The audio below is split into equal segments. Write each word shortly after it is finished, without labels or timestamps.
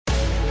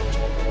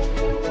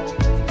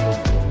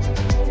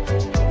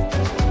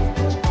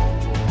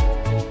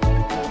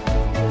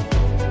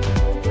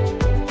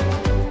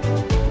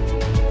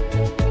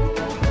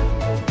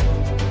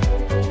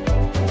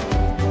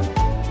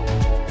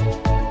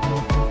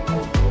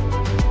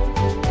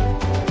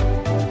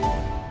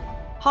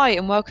Hi,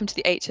 and welcome to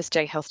the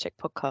HSJ Health Check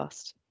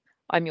podcast.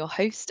 I'm your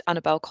host,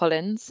 Annabelle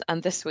Collins,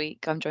 and this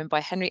week I'm joined by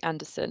Henry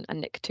Anderson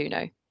and Nick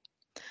Tuno.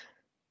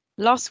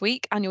 Last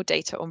week, annual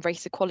data on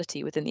race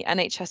equality within the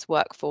NHS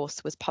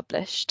workforce was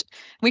published.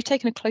 We've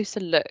taken a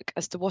closer look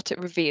as to what it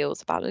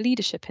reveals about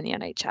leadership in the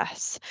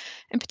NHS,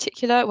 in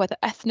particular, whether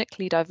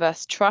ethnically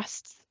diverse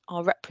trusts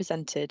are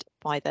represented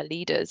by their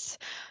leaders.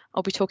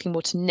 I'll be talking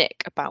more to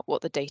Nick about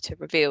what the data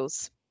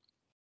reveals.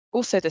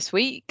 Also this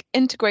week,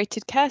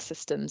 integrated care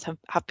systems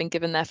have been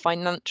given their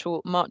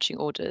financial marching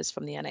orders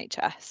from the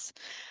NHS,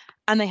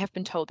 and they have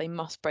been told they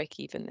must break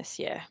even this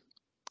year.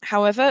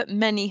 However,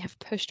 many have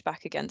pushed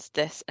back against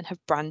this and have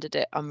branded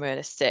it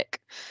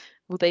unrealistic.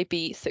 Will they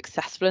be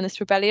successful in this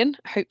rebellion?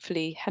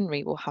 Hopefully,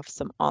 Henry will have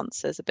some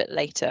answers a bit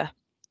later.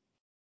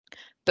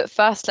 But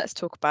first, let's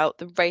talk about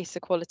the race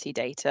equality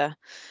data.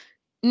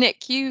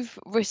 Nick, you've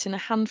written a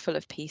handful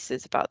of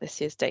pieces about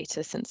this year's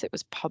data since it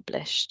was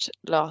published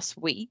last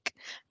week,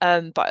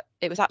 but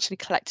it was actually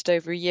collected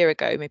over a year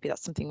ago. Maybe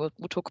that's something we'll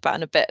talk about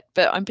in a bit.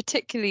 But I'm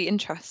particularly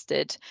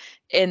interested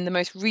in the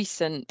most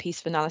recent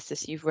piece of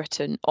analysis you've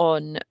written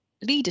on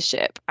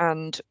leadership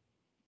and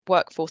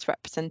workforce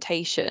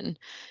representation.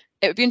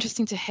 It would be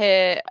interesting to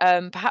hear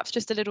perhaps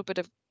just a little bit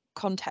of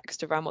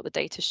context around what the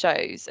data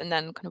shows, and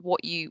then kind of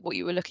what you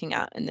were looking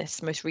at in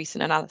this most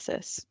recent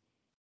analysis.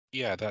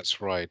 Yeah,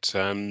 that's right.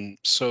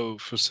 So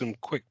for some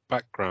quick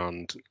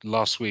background,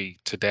 last week,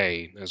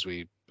 today, as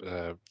we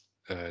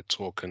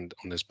talk and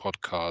on this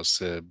podcast,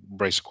 the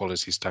race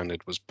equality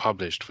standard was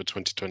published for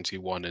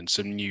 2021, and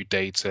some new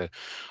data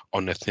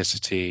on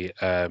ethnicity,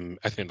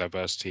 ethnic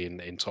diversity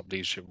in top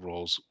leadership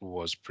roles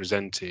was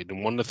presented.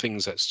 And one of the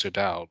things that stood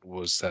out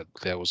was that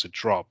there was a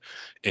drop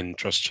in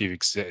trust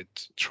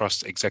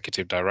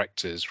executive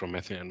directors from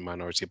ethnic and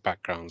minority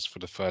backgrounds for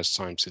the first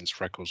time since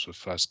records were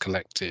first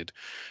collected,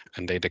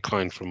 and they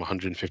declined from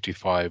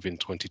 155 in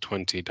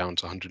 2020 down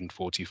to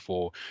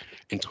 144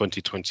 in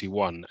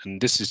 2021. And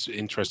this is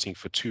interesting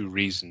for two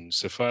reasons.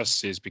 The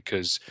first is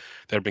because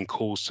there have been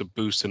calls to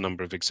boost the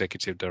number of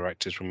executive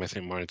directors from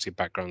ethnic minority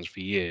backgrounds for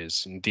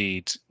years.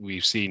 Indeed,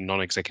 we've seen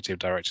non-executive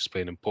directors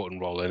play an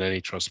important role in any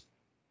trust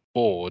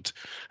board,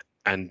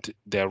 and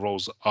their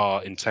roles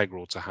are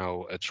integral to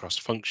how a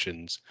trust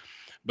functions.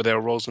 But there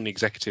are roles on the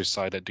executive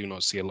side that do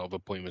not see a lot of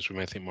appointments from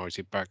ethnic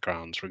minority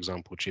backgrounds, for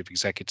example, chief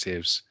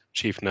executives,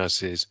 chief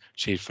nurses,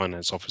 chief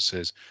finance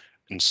officers,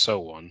 and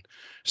so on.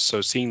 So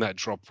seeing that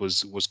drop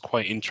was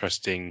quite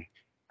interesting,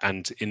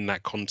 and in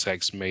that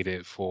context made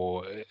it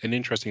for an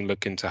interesting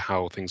look into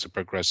how things have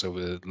progressed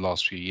over the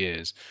last few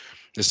years.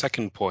 The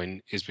second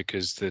point is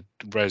because the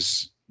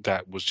res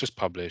that was just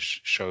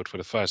published showed for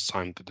the first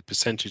time that the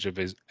percentage of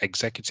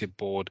executive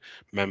board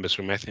members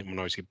from ethnic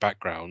minority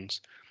backgrounds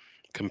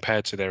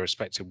compared to their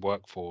respective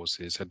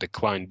workforces had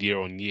declined year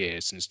on year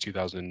since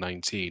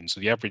 2019. So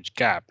the average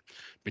gap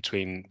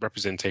between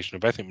representation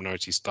of ethnic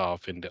minority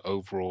staff in the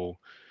overall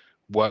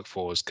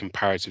workforce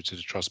comparative to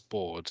the trust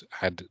board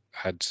had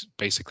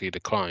basically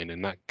declined,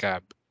 and that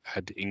gap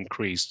had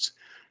increased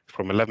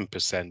from 11%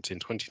 in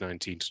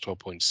 2019 to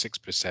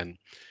 12.6%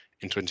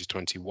 in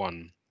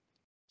 2021.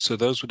 So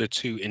those were the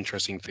two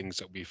interesting things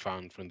that we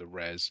found from the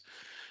res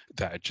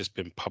that had just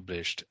been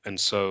published. And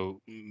so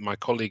my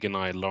colleague and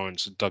I,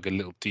 Lawrence, dug a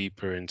little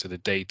deeper into the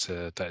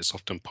data that is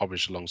often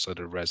published alongside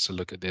the res to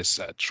look at this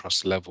at a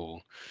trust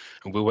level.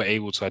 And we were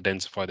able to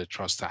identify the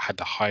trust that had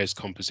the highest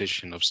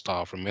composition of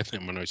staff from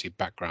ethnic minority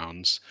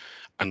backgrounds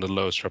and the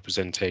lowest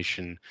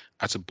representation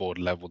at a board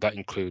level. That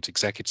includes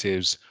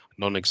executives,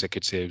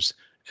 non-executives,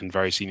 and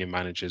very senior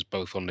managers,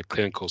 both on the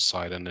clinical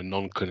side and the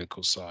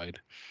non-clinical side.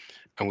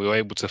 And we were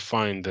able to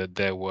find that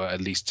there were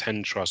at least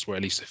 10 trusts where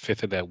at least a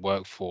fifth of their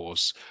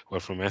workforce were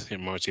from ethnic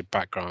minority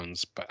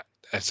backgrounds, but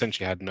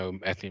essentially had no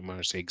ethnic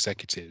minority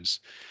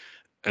executives.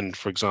 And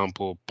for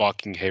example,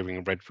 Barking, Havering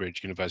and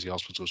Redbridge University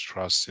Hospitals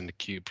Trust, an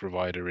acute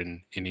provider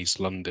in East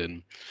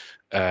London,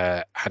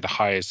 had the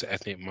highest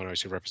ethnic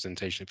minority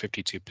representation,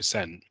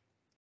 52%,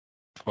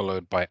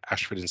 followed by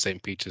Ashford and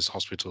St. Peter's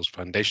Hospitals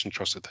Foundation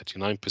Trust at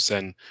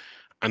 39%,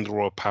 and the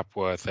Royal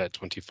Papworth at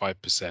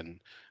 25%.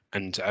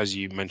 And as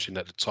you mentioned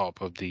at the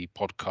top of the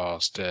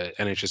podcast,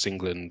 NHS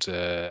England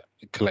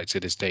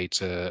collected this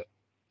data,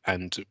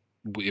 and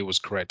it was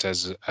correct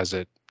as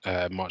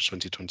at March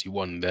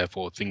 2021.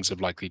 Therefore, things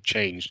have likely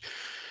changed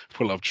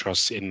for a lot of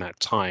trusts in that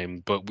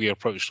time. But we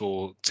approached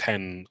all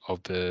 10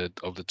 of the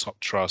top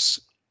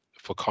trusts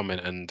for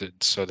comment, and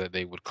so that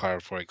they would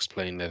clarify,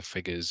 explain their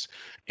figures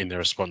in their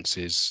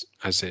responses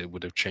as it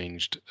would have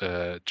changed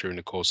during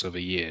the course of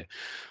a year.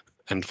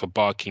 And for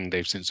Barking,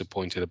 they've since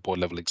appointed a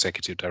board-level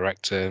executive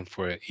director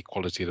for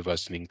equality,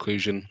 diversity, and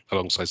inclusion,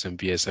 alongside some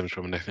VSMs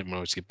from an ethnic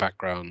minority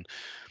background.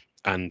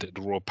 And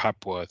the Royal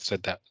Papworth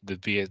said that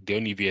the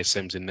only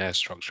VSMs in their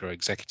structure are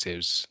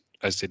executives,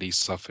 as did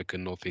East Suffolk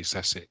and North East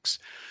Essex.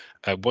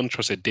 One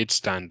trust that did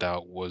stand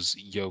out was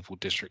Yeovil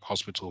District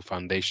Hospital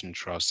Foundation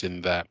Trust,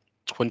 in that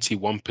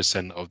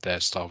 21% of their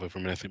staff are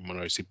from ethnic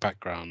minority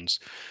backgrounds,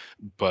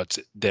 but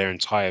their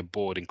entire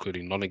board,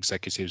 including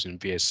non-executives and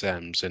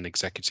VSMs and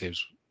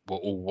executives, were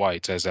all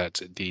white as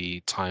at the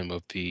time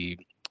of the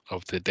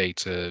of the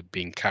data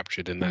being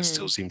captured, and that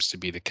still seems to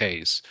be the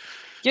case.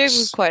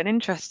 Yeovil's quite an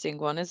interesting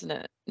one, isn't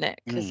it,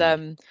 Nick? Because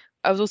I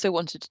was also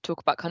wanted to talk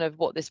about kind of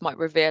what this might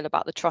reveal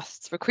about the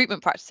trust's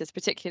recruitment practices,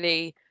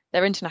 particularly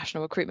their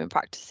international recruitment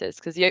practices.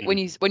 Because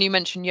when you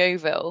mention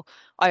Yeovil,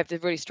 I have the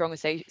really strong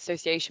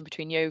association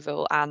between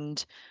Yeovil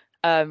and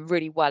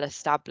really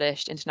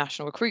well-established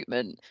international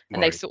recruitment,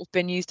 and they've sort of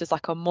been used as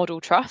like a model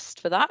trust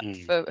for that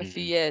for a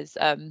few years.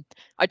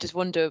 I just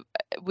wonder,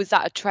 was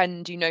that a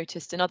trend you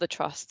noticed in other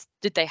trusts?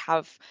 Did they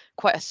have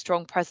quite a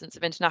strong presence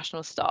of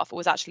international staff, or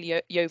was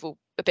actually Yeovil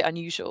a bit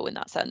unusual in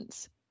that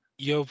sense?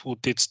 Yeovil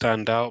did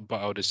stand out,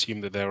 but I would assume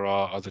that there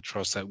are other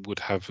trusts that would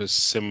have a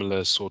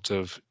similar sort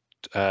of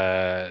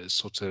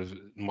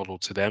model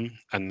to them,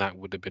 and that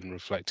would have been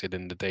reflected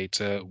in the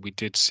data. We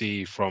did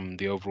see from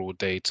the overall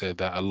data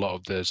that a lot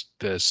of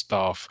the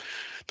staff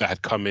that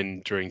had come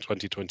in during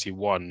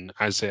 2021,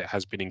 as it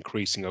has been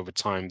increasing over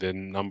time, the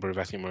number of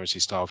ethnic minority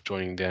staff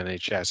joining the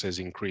NHS has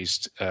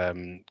increased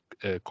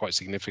quite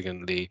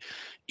significantly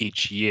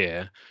each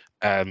year.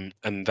 And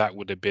that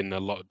would have been a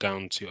lot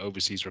down to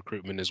overseas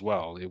recruitment as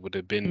well. It would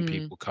have been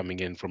people coming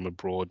in from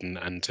abroad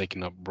and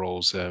taking up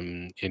roles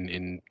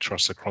in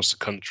trusts across the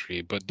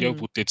country. But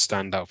Yeovil did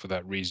stand out for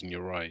that reason.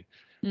 You're right.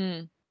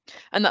 And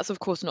that's of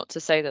course not to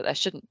say that there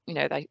shouldn't,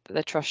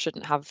 the trust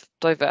shouldn't have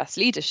diverse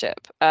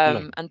leadership.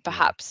 No, and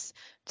perhaps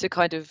to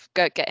kind of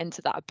get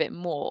into that a bit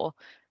more,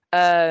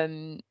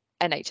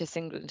 NHS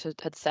England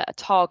had set a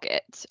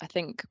target. I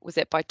think, was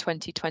it by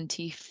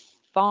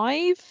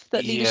 2025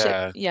 that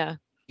leadership? Yeah.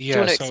 Do you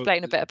want to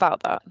explain a bit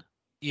about that?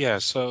 Yeah,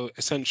 so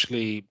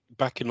essentially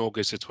back in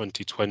August of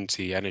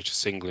 2020,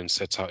 NHS England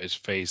set out its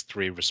phase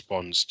 3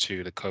 response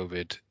to the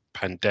COVID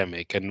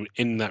pandemic. And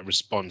in that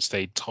response,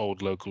 they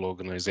told local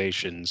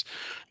organizations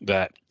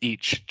that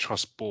each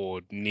trust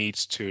board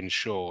needs to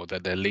ensure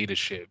that their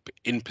leadership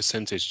in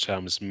percentage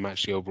terms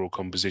match the overall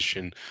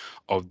composition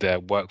of their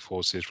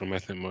workforces from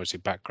ethnic minority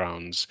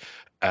backgrounds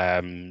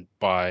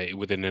by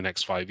within the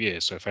next 5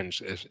 years. So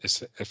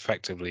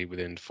effectively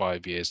within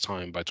 5 years'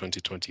 time, by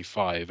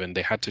 2025, and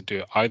they had to do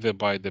it either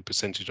by the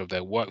percentage of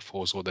their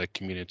workforce or their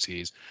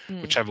communities,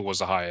 whichever was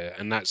the higher.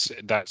 And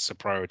that's a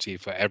priority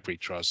for every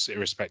trust,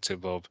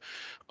 irrespective of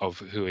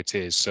who it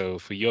is. So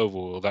for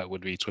Yeovil, that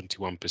would be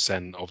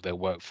 21% of their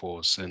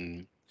workforce,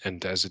 and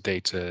as the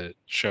data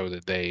show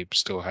that they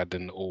still had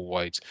an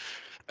all-white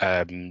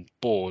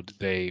board,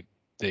 they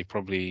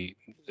probably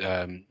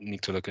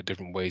need to look at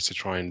different ways to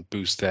try and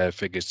boost their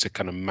figures to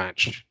kind of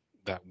match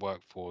that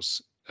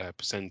workforce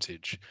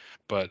percentage.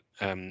 But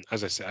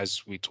as I said,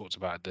 as we talked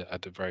about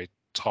at the very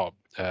top,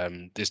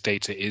 this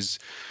data is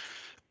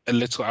a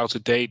little out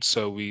of date.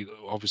 So we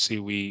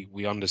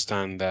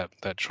understand that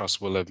trust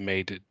will have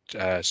made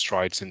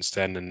strides since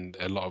then, and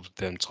a lot of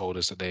them told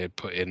us that they had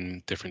put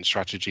in different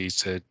strategies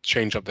to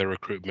change up their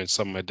recruitment.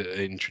 Some had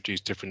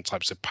introduced different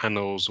types of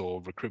panels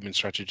or recruitment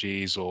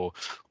strategies, or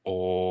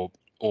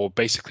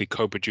basically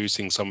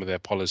co-producing some of their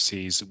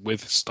policies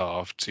with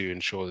staff to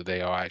ensure that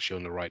they are actually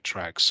on the right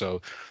track. So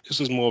this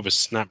was more of a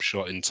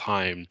snapshot in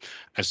time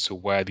as to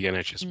where the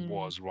NHS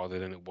was, rather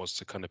than it was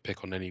to kind of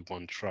pick on any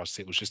one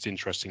trust. It was just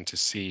interesting to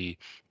see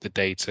the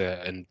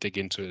data and dig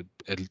into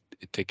it a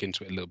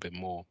little bit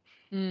more.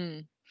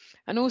 And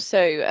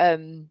also,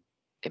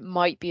 it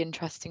might be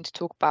interesting to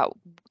talk about,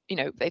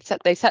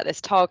 they set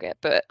this target,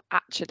 but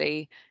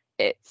actually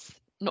it's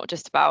not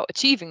just about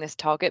achieving this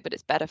target, but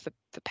it's better for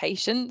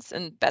patients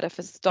and better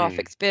for staff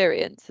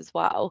experience as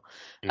well.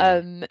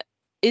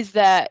 Is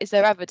there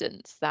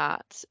evidence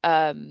that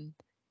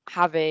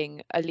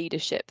having a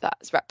leadership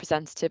that's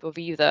representative of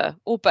either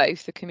or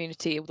both the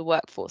community or the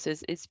workforce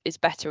is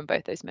better in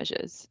both those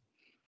measures?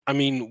 I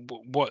mean,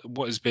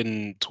 what has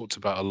been talked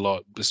about a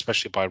lot,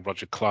 especially by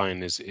Roger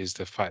Klein, is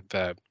the fact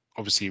that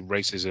obviously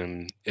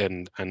racism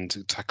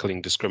and tackling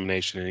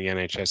discrimination in the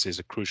NHS is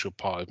a crucial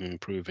part of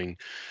improving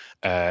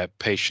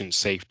patient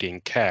safety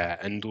and care,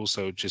 and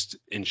also just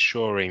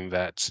ensuring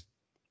that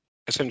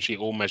essentially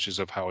all measures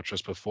of how a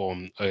trust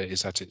perform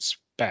is at its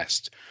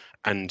best,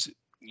 and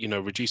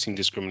reducing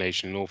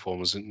discrimination in all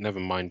forms, never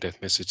mind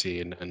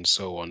ethnicity and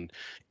so on,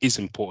 is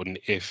important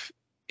if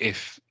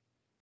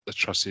the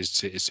trust is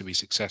to be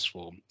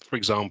successful. For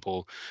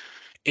example,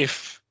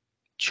 if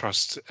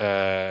staff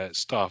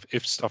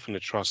in the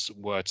trust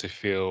were to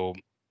feel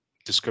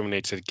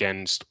discriminated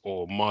against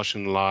or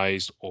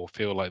marginalized, or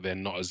feel like they're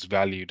not as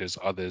valued as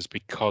others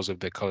because of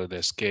their color of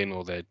their skin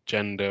or their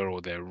gender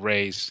or their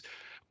race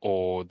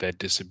or their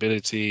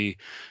disability,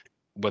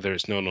 whether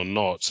it's known or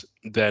not,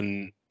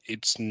 then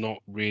it's not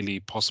really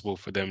possible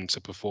for them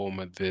to perform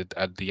at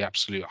the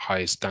absolute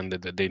highest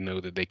standard that they know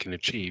that they can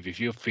achieve. If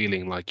you're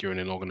feeling like you're in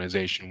an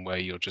organization where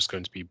you're just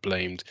going to be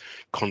blamed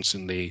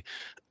constantly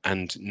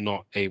and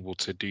not able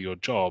to do your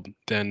job,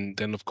 then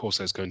of course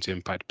that's going to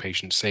impact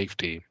patient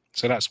safety.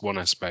 So that's one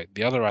aspect.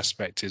 The other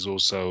aspect is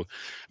also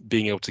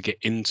being able to get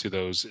into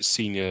those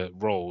senior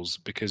roles,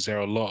 because there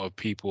are a lot of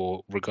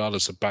people,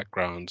 regardless of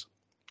background,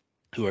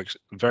 who are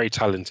very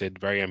talented,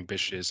 very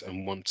ambitious,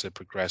 and want to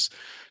progress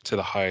to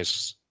the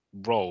highest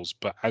roles.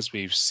 But as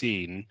we've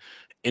seen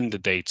in the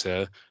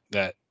data,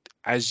 that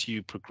as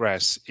you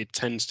progress, it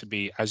tends to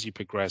be as you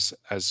progress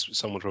as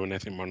someone from an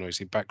ethnic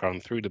minority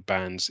background through the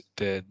bands,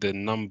 the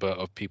number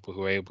of people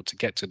who are able to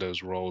get to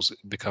those roles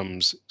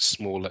becomes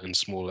smaller and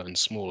smaller and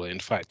smaller.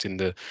 In fact, in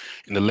the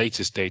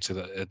latest data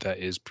that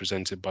is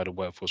presented by the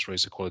Workforce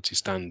Race Equality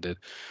Standard,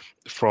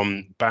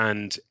 from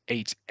band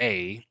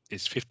 8A,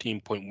 it's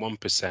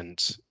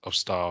 15.1% of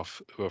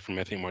staff who are from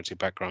ethnic minority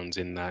backgrounds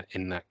in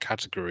that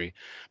category.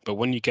 But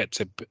when you get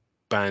to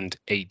band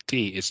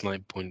 8D, it's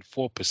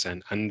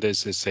 9.4%, and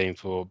there's the same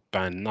for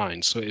band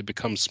 9. So it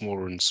becomes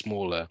smaller and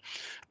smaller.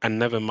 And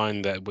never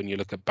mind that when you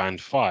look at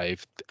band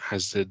 5,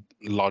 has the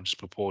largest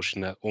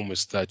proportion at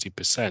almost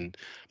 30%,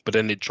 but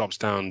then it drops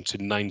down to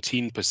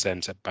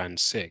 19% at band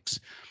 6.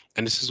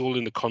 And this is all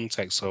in the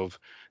context of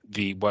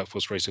the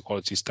Workforce Race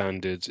Equality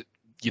Standard,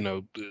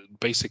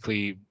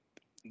 basically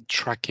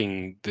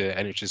tracking the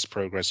NHS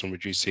progress on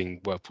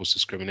reducing workforce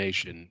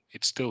discrimination.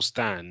 It still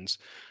stands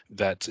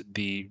that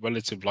the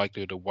relative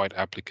likelihood of white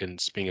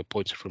applicants being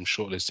appointed from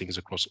shortlistings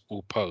across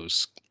all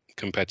posts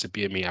compared to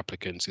BME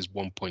applicants is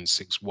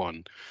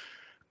 1.61.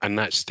 And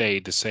that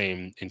stayed the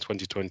same in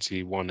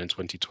 2021 and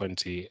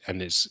 2020,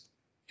 and it's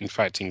in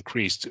fact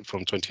increased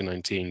from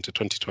 2019 to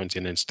 2020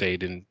 and then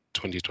stayed in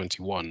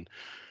 2021.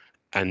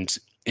 And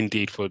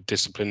indeed, for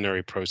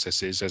disciplinary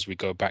processes, as we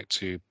go back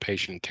to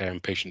patient care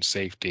and patient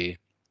safety,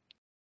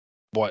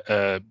 what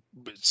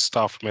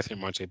staff from ethnic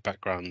minority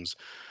backgrounds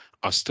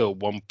are still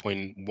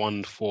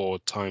 1.14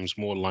 times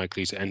more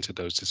likely to enter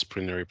those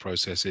disciplinary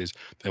processes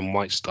than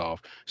white staff.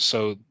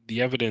 So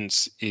the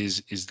evidence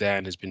is there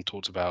and has been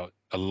talked about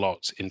a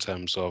lot in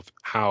terms of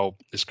how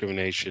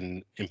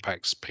discrimination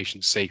impacts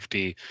patient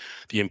safety,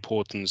 the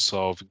importance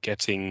of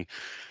getting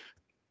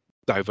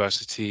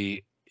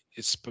diversity.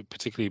 It's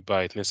particularly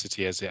by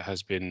ethnicity, as it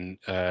has been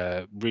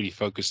really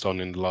focused on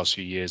in the last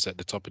few years at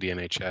the top of the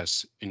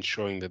NHS,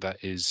 ensuring that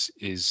is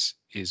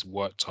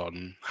worked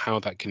on, how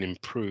that can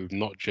improve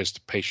not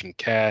just patient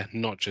care,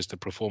 not just the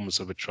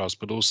performance of a trust,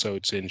 but also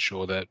to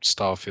ensure that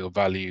staff feel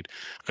valued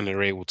and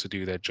are able to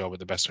do their job at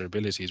the best of their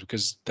abilities,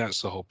 because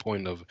that's the whole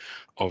point of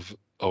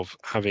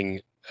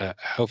having a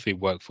healthy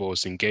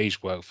workforce,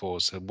 engaged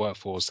workforce, a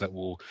workforce that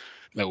will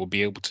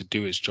be able to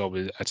do its job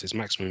at its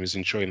maximum, is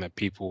ensuring that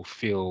people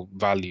feel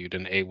valued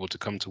and able to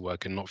come to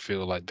work and not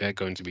feel like they're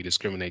going to be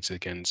discriminated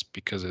against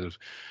because of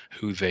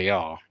who they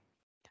are.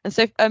 And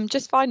so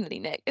just finally,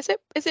 Nick, is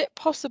it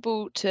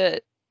possible to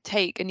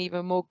take an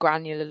even more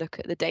granular look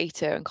at the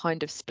data and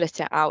kind of split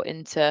it out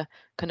into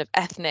kind of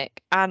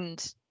ethnic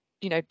and,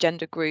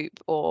 gender group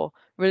or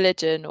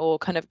religion, or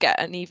kind of get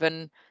an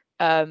even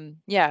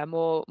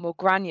more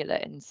granular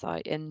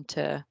insight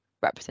into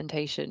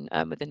representation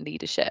within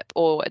leadership,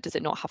 or does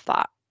it not have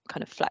that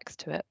kind of flex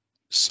to it?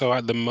 So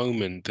at the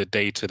moment, the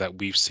data that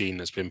we've seen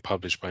that's been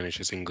published by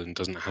NHS England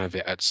doesn't have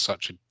it at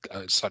such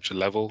a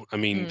level. I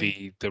mean,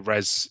 the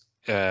res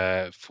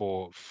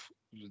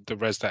the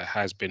res that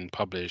has been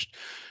published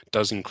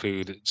does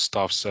include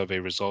staff survey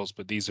results,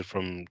 but these are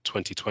from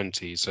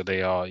 2020, so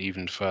they are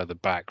even further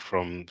back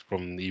from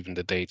even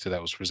the data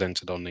that was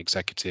presented on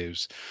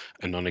executives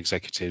and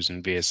non-executives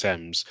and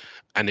VSMs,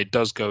 and it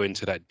does go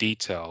into that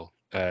detail.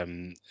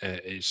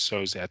 It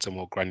shows it at a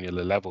more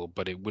granular level,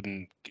 but it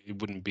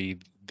wouldn't be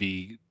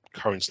the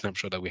current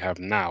snapshot that we have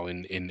now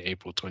in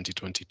April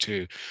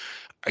 2022.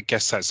 I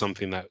guess that's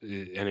something that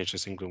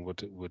NHS England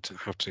would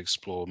have to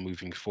explore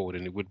moving forward,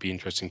 and it would be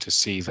interesting to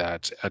see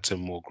that at a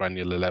more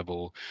granular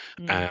level.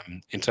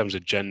 In terms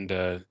of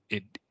gender,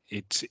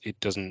 it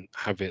doesn't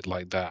have it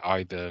like that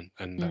either,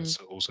 and that's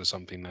also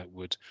something that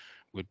would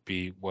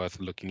be worth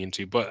looking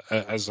into. But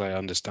as I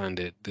understand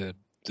it, the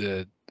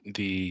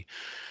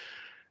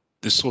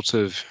sort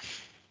of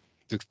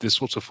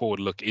forward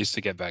look is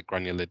to get that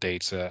granular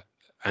data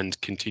and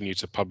continue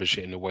to publish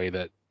it in a way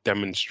that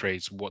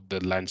demonstrates what the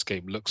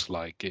landscape looks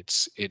like.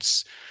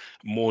 It's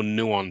more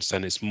nuanced,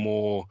 and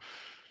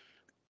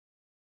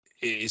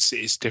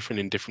it's different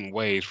in different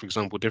ways. For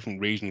example, different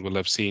regions will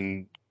have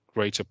seen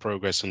greater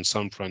progress on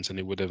some fronts than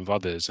it would have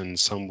others, and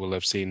some will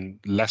have seen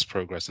less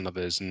progress than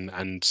others,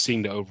 and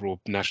seeing the overall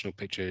national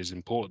picture is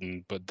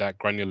important, but that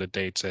granular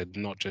data,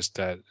 not just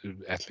at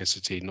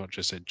ethnicity, not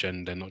just at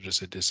gender, not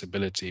just at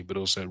disability, but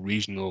also at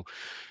regional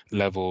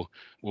level,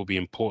 will be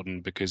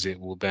important, because it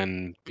will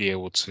then be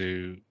able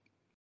to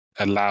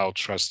allow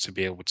trusts to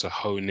be able to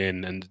hone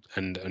in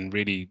and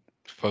really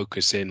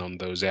focus in on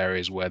those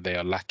areas where they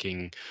are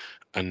lacking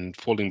and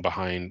falling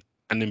behind,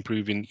 and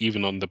improving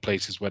even on the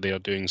places where they are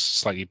doing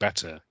slightly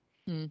better.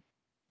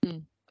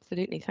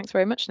 Absolutely. Thanks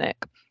very much, Nick.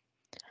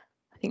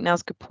 I think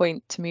now's a good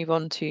point to move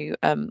on to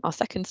our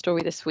second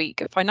story this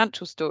week, a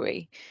financial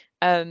story.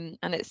 And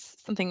it's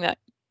something that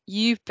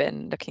you've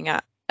been looking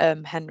at,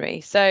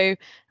 Henry. So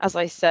as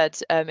I said,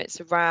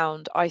 it's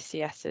around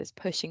ICSs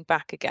pushing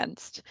back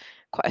against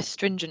quite a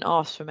stringent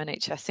ask from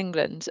NHS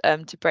England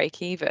to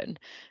break even.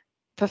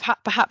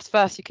 Perhaps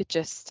first you could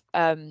just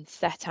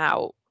set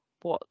out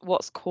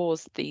what's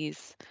caused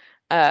these,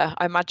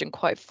 I imagine,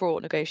 quite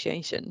fraught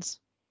negotiations.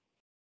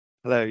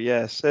 Hello,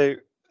 yeah. So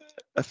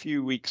a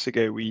few weeks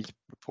ago, we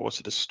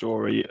reported a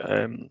story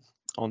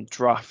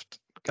draft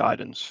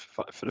guidance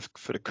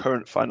for the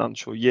current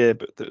financial year,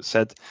 but that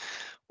said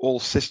all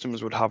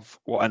systems would have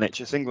what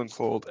NHS England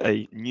called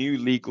a new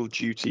legal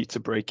duty to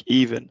break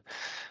even.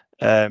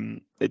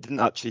 It didn't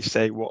actually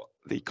say what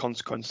the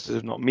consequences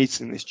of not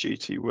meeting this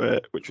duty were,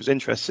 which was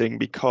interesting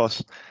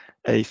because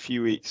a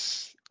few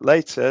weeks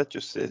later,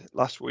 just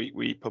last week,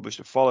 we published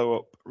a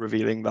follow-up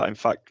revealing that in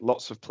fact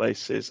lots of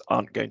places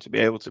aren't going to be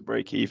able to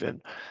break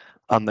even,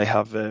 and they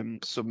have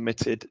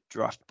submitted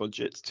draft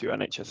budgets to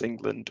NHS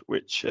England,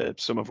 which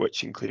some of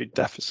which include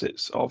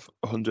deficits of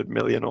 100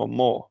 million or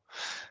more.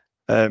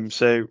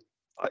 So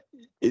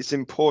it's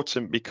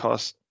important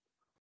because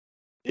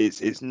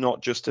it's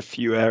not just a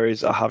few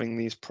areas that are having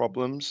these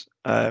problems.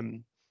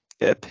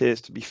 It appears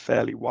to be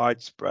fairly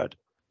widespread.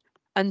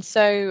 And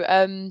so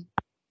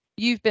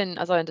you've been,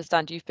 as I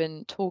understand, you've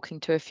been talking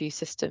to a few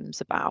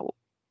systems about,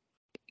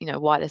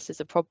 why this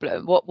is a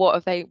problem. What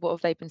have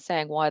they been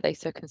saying? Why are they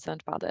so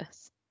concerned about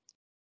this?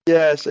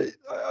 Yeah, so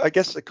I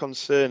guess the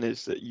concern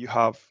is that you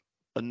have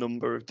a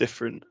number of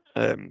different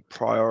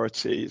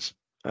priorities.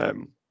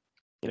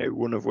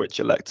 One of which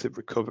elective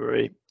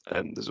recovery,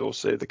 and there's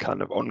also the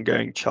kind of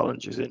ongoing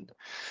challenges in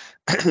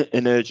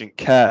in urgent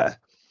care,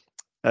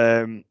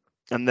 and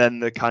then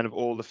the kind of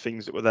all the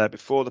things that were there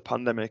before the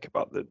pandemic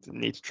about the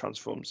need to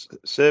transform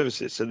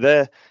services.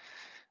 So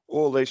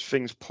all those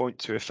things point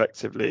to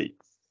effectively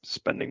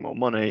spending more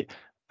money,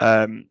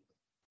 and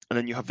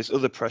then you have this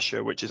other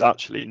pressure, which is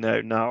actually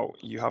now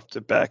you have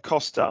to bear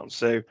costs down.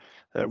 So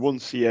one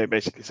CEO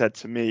basically said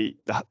to me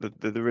that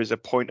there is a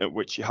point at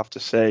which you have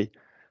to say,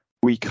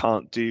 we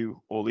can't do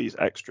all these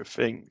extra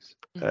things.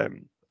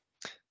 And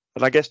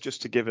I guess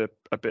just to give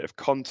a bit of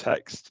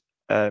context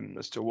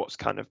as to what's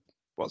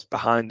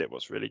behind it,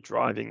 what's really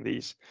driving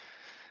these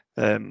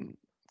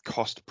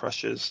cost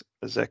pressures,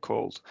 as they're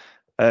called.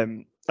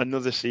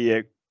 Another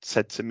CEO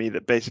said to me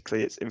that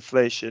basically it's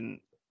inflation,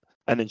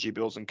 energy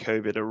bills and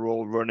COVID are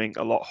all running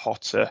a lot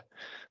hotter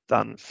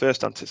than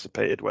first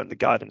anticipated when the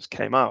guidance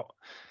came out.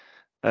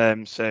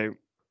 So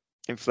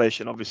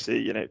inflation,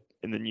 obviously,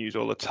 in the news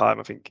all the time,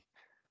 I think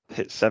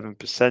hit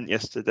 7%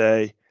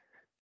 yesterday.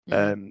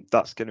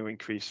 That's going to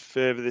increase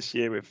further this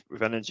year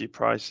with energy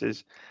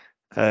prices.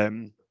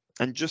 And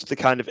just to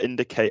kind of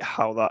indicate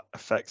how that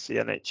affects the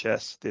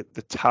NHS,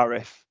 the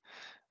tariff,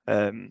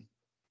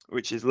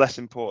 which is less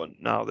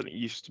important now than it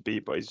used to be,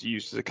 but is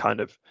used as a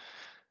kind of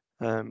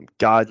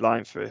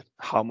guideline for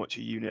how much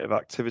a unit of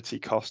activity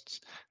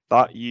costs.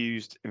 That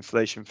used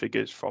inflation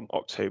figures from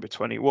October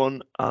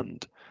 21,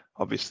 and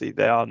obviously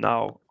they are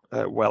now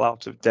well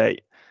out of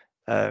date.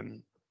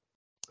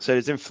 So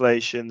there's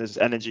inflation, there's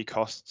energy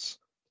costs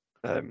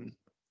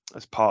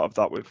as part of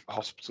that, with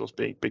hospitals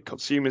being big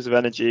consumers of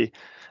energy.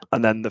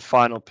 And then the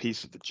final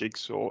piece of the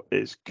jigsaw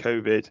is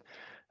COVID.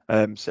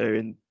 So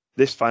in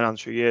this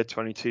financial year,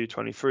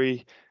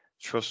 22-23,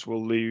 trusts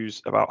will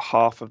lose about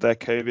half of their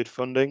COVID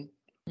funding.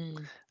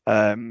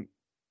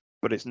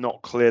 But it's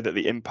not clear that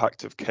the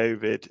impact of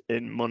COVID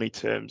in money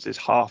terms is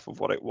half of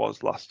what it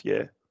was last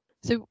year.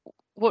 So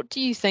what do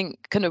you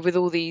think, kind of with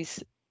all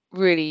these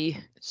really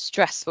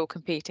stressful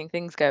competing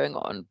things going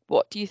on,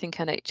 what do you think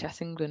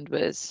NHS England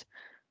was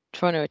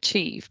trying to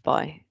achieve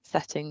by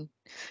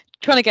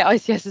trying to get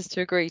ICSs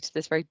to agree to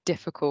this very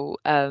difficult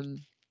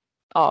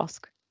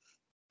ask?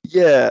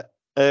 Yeah,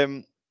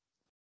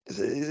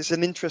 it's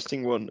an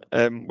interesting one.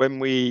 When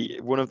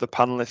one of the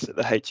panelists at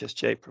the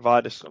HSJ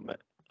Provider Summit,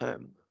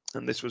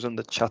 and this was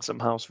under Chatham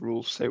House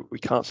rules, so we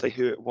can't say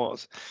who it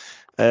was,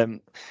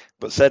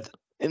 but said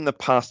in the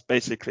past,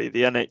 basically,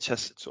 the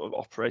NHS sort of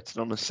operated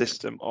on a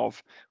system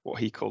of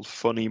what he called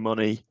funny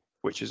money,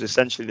 which is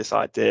essentially this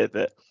idea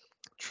that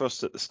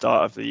trusts at the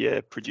start of the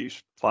year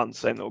produce plans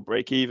saying they'll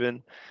break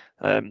even.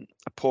 A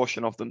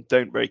portion of them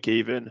don't break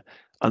even,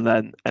 and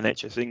then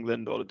NHS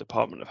England or the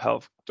Department of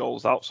Health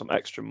doles out some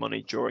extra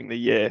money during the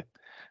year,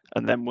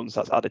 and then once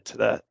that's added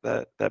to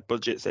their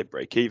budgets, they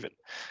break even.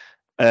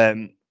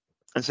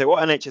 And so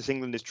what NHS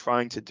England is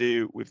trying to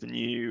do with the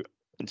new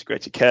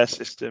integrated care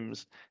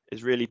systems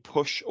is really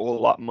push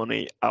all that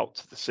money out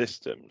to the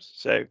systems.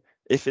 So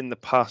if in the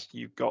past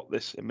you've got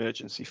this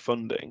emergency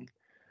funding,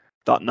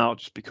 that now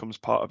just becomes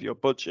part of your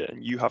budget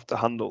and you have to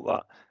handle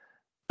that.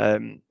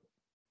 And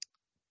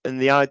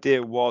the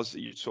idea was that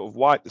you'd sort of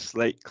wipe the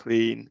slate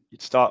clean,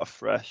 you'd start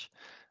afresh.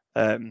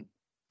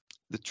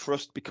 The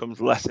trust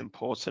becomes less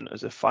important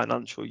as a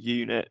financial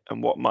unit,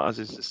 and what matters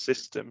is the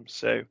system.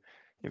 So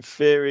in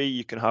theory,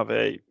 you could have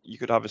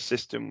a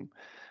system,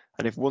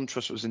 and if one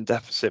trust was in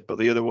deficit but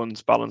the other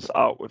one's balanced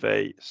out with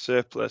a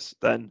surplus,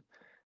 then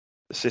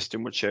the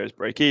system would show as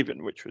break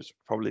even, which was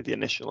probably the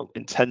initial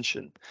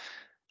intention.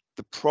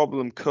 The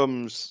problem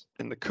comes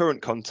in the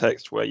current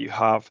context where you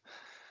have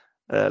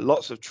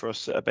lots of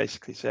trusts that are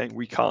basically saying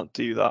we can't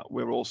do that,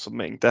 we're all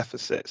submitting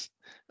deficits,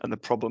 and the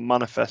problem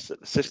manifests at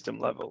the system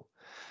level.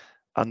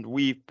 And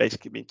we've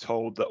basically been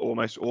told that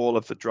almost all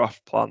of the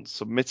draft plans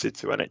submitted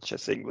to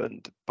NHS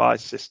England by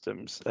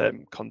systems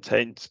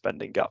contained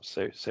spending gaps,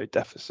 so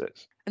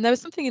deficits. And there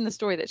was something in the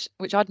story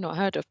which I'd not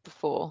heard of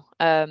before,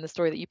 the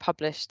story that you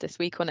published this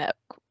week on it,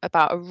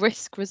 about a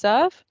risk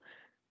reserve,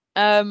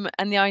 and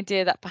the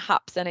idea that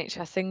perhaps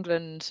NHS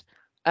England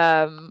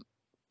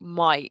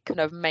might kind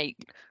of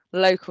make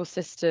local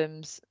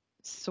systems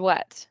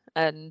sweat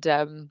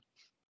and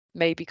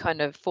maybe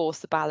kind of force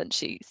the balance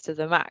sheets to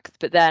the max,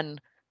 but then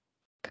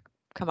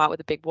come out with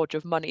a big wad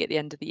of money at the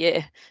end of the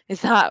year.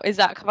 Is that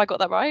have I got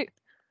that right?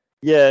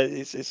 Yeah,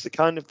 it's the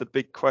kind of the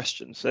big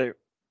question. So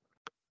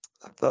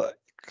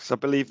because I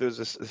believe there was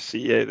a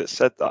CEO that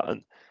said that,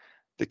 and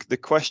the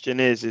question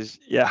is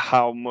yeah,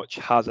 how much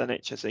has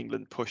NHS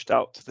England pushed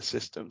out to the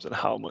systems, and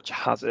how much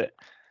has it?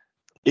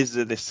 Is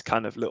there this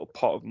kind of little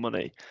pot of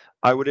money?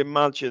 I would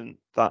imagine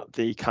that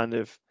the kind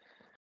of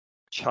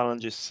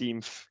challenges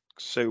seem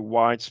so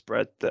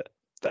widespread that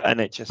the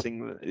NHS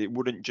England, it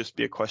wouldn't just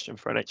be a question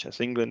for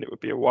NHS England, it would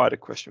be a wider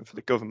question for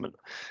the government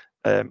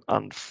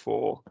and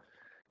for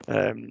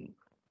the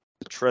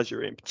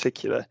Treasury in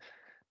particular.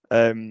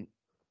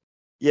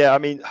 Yeah, I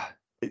mean,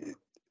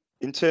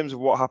 in terms of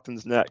what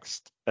happens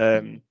next,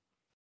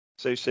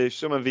 so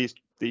some of these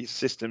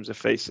systems are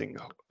facing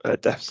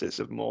deficits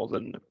of more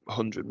than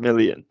 100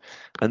 million,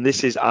 and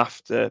this is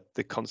after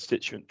the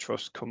constituent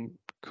trusts come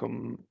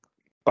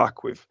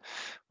back with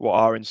what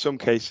are in some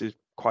cases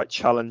quite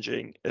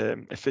challenging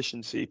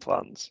efficiency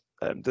plans.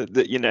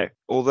 That you know,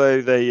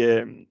 although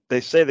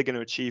they say they're going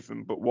to achieve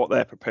them, but what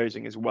they're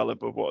proposing is well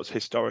above what has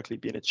historically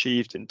been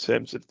achieved in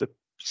terms of the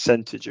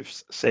percentage of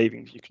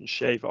savings you can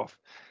shave off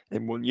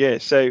in 1 year.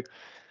 So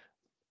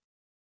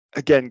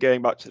again,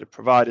 going back to the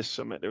provider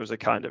summit, there was a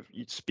kind of,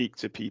 you'd speak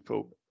to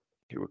people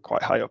who were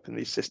quite high up in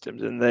these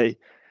systems, and they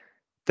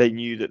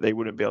knew that they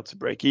wouldn't be able to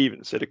break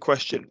even. So the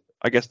question,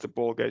 I guess the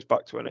ball goes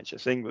back to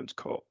NHS England's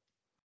court.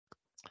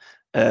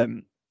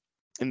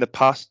 In the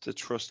past, the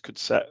trust could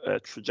set a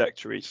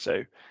trajectory,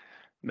 so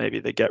maybe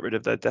they get rid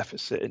of their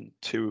deficit in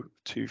 2,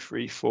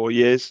 3, 4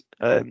 years.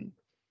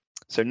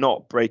 So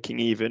not breaking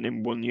even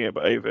in 1 year,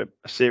 but over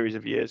a series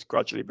of years,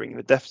 gradually bringing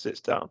the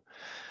deficits down.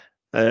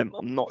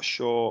 I'm not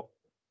sure,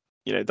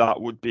 you know,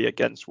 that would be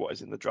against what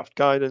is in the draft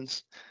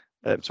guidance.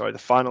 The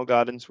final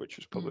guidance, which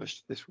was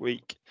published this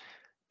week.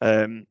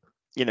 You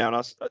know, and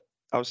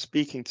I was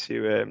speaking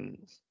to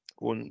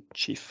one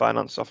chief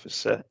finance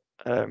officer,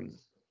 and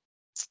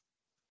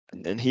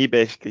he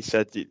basically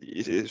said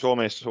it's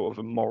almost sort of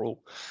a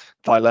moral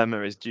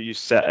dilemma: is do you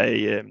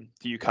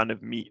kind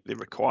of meet the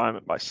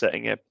requirement by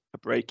setting a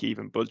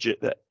break-even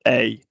budget that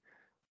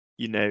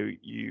you know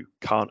you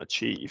can't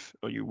achieve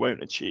or you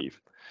won't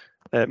achieve,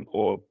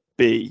 or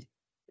B,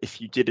 if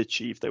you did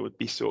achieve, there would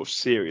be sort of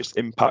serious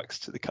impacts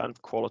to the kind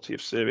of quality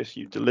of service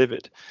you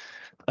delivered.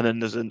 And then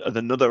there's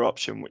another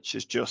option, which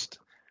is just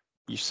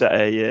you set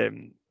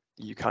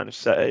you kind of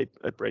set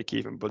a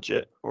break-even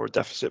budget or a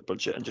deficit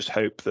budget and just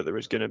hope that there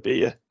is going to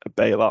be a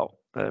bailout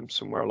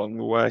somewhere along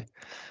the way.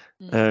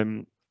 I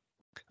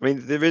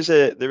mean, there is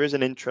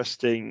an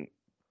interesting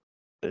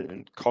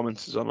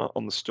commenters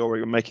on the story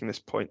were making this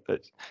point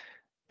that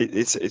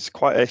it's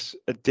quite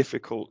a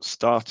difficult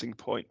starting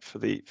point for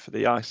the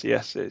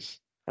ICSs.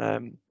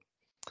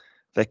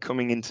 They're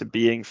coming into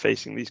being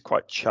facing these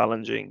quite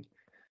challenging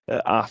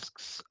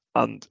asks,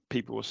 and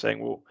people were saying,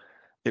 well,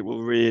 it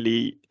will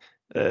really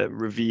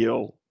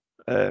reveal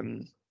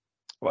or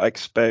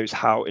expose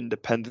how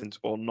independent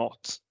or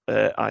not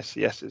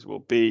ICSs will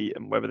be,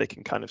 and whether they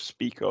can kind of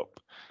speak up.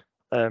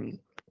 You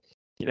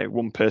know,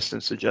 one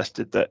person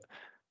suggested that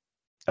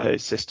a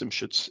system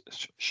should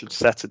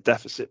set a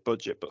deficit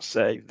budget, but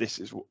say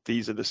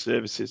these are the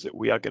services that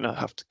we are going to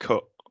have to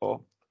cut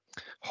or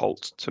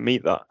halt to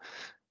meet that.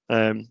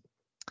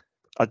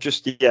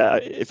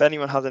 If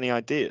anyone has any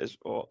ideas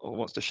or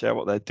wants to share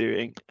what they're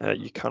doing,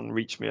 you can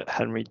reach me at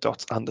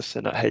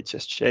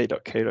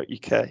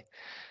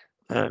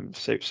henry.anderson@hsj.co.uk.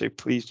 So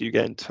please do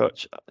get in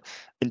touch.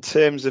 In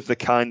terms of the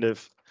kind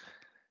of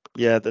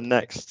the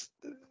next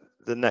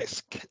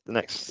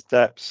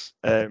steps,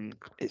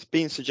 it's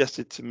been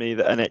suggested to me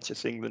that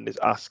NHS England is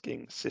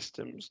asking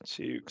systems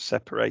to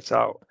separate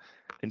out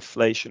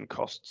inflation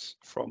costs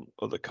from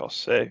other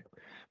costs. So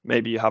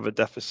maybe you have a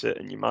deficit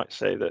and you might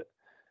say that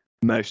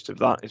most of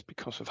that is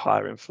because of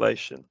higher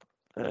inflation.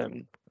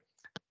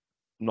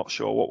 Not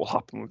sure what will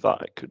happen with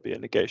that. It could be a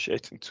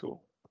negotiating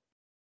tool.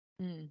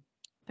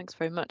 Thanks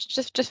very much.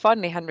 Just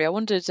finally, Henry, I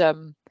wondered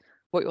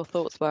what your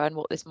thoughts were and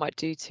what this might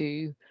do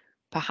to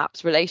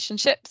perhaps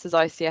relationships as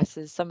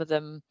ICSs. Some of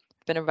them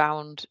have been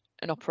around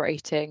and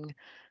operating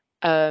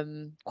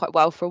quite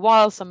well for a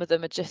while. Some of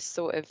them are just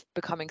sort of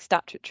becoming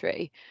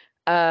statutory.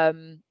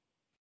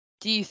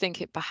 Do you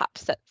think it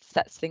perhaps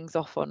sets things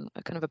off on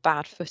a kind of a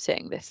bad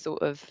footing, this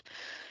sort of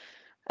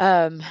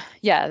having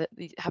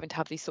to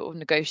have these sort of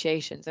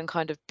negotiations and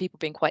kind of people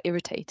being quite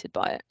irritated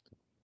by it?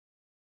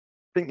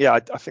 I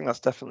think that's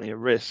definitely a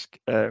risk.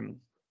 I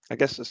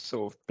guess the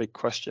sort of big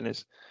question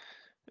is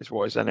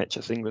what is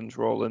NHS England's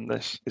role in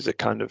this? Is it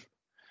kind of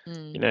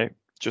you know,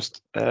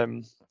 just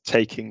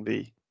taking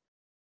the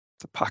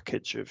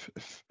package of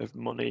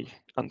money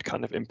and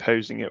kind of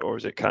imposing it, or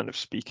is it kind of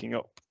speaking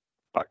up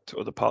back to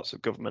other parts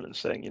of government and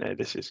saying,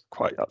 this is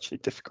quite actually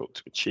difficult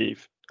to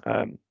achieve.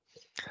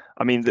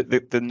 I mean,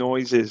 the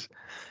noises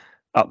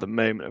at the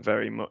moment are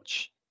very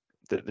much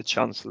that the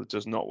Chancellor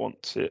does not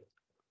want to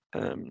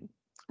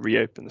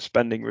reopen the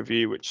spending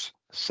review, which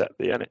set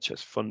the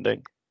NHS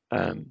funding.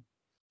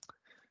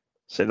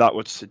 So that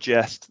would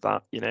suggest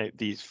that,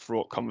 these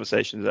fraught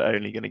conversations are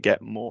only going to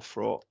get more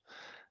fraught.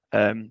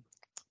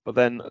 But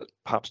then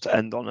perhaps to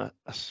end on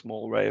a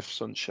small ray of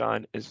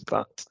sunshine is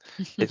that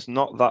it's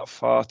not that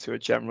far to a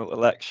general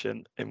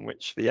election in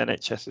which the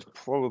NHS is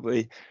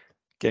probably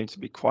going to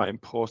be quite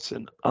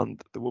important,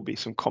 and there will be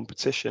some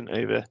competition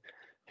over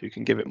who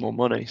can give it more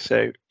money.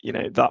 So,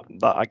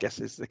 that I guess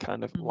is the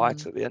kind of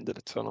light at the end of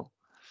the tunnel.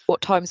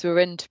 What times we're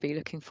in to be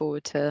looking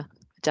forward to a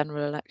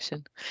general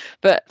election.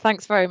 But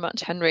thanks very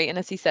much, Henry. And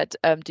as he said,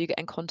 do get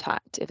in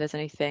contact if there's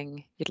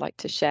anything you'd like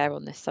to share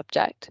on this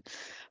subject.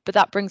 But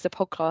that brings the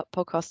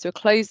podcast to a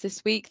close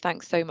this week.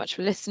 Thanks so much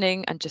for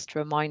listening. And just a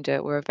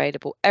reminder, we're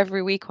available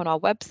every week on our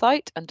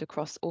website and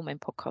across all main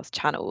podcast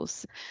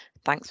channels.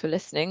 Thanks for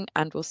listening,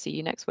 and we'll see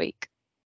you next week.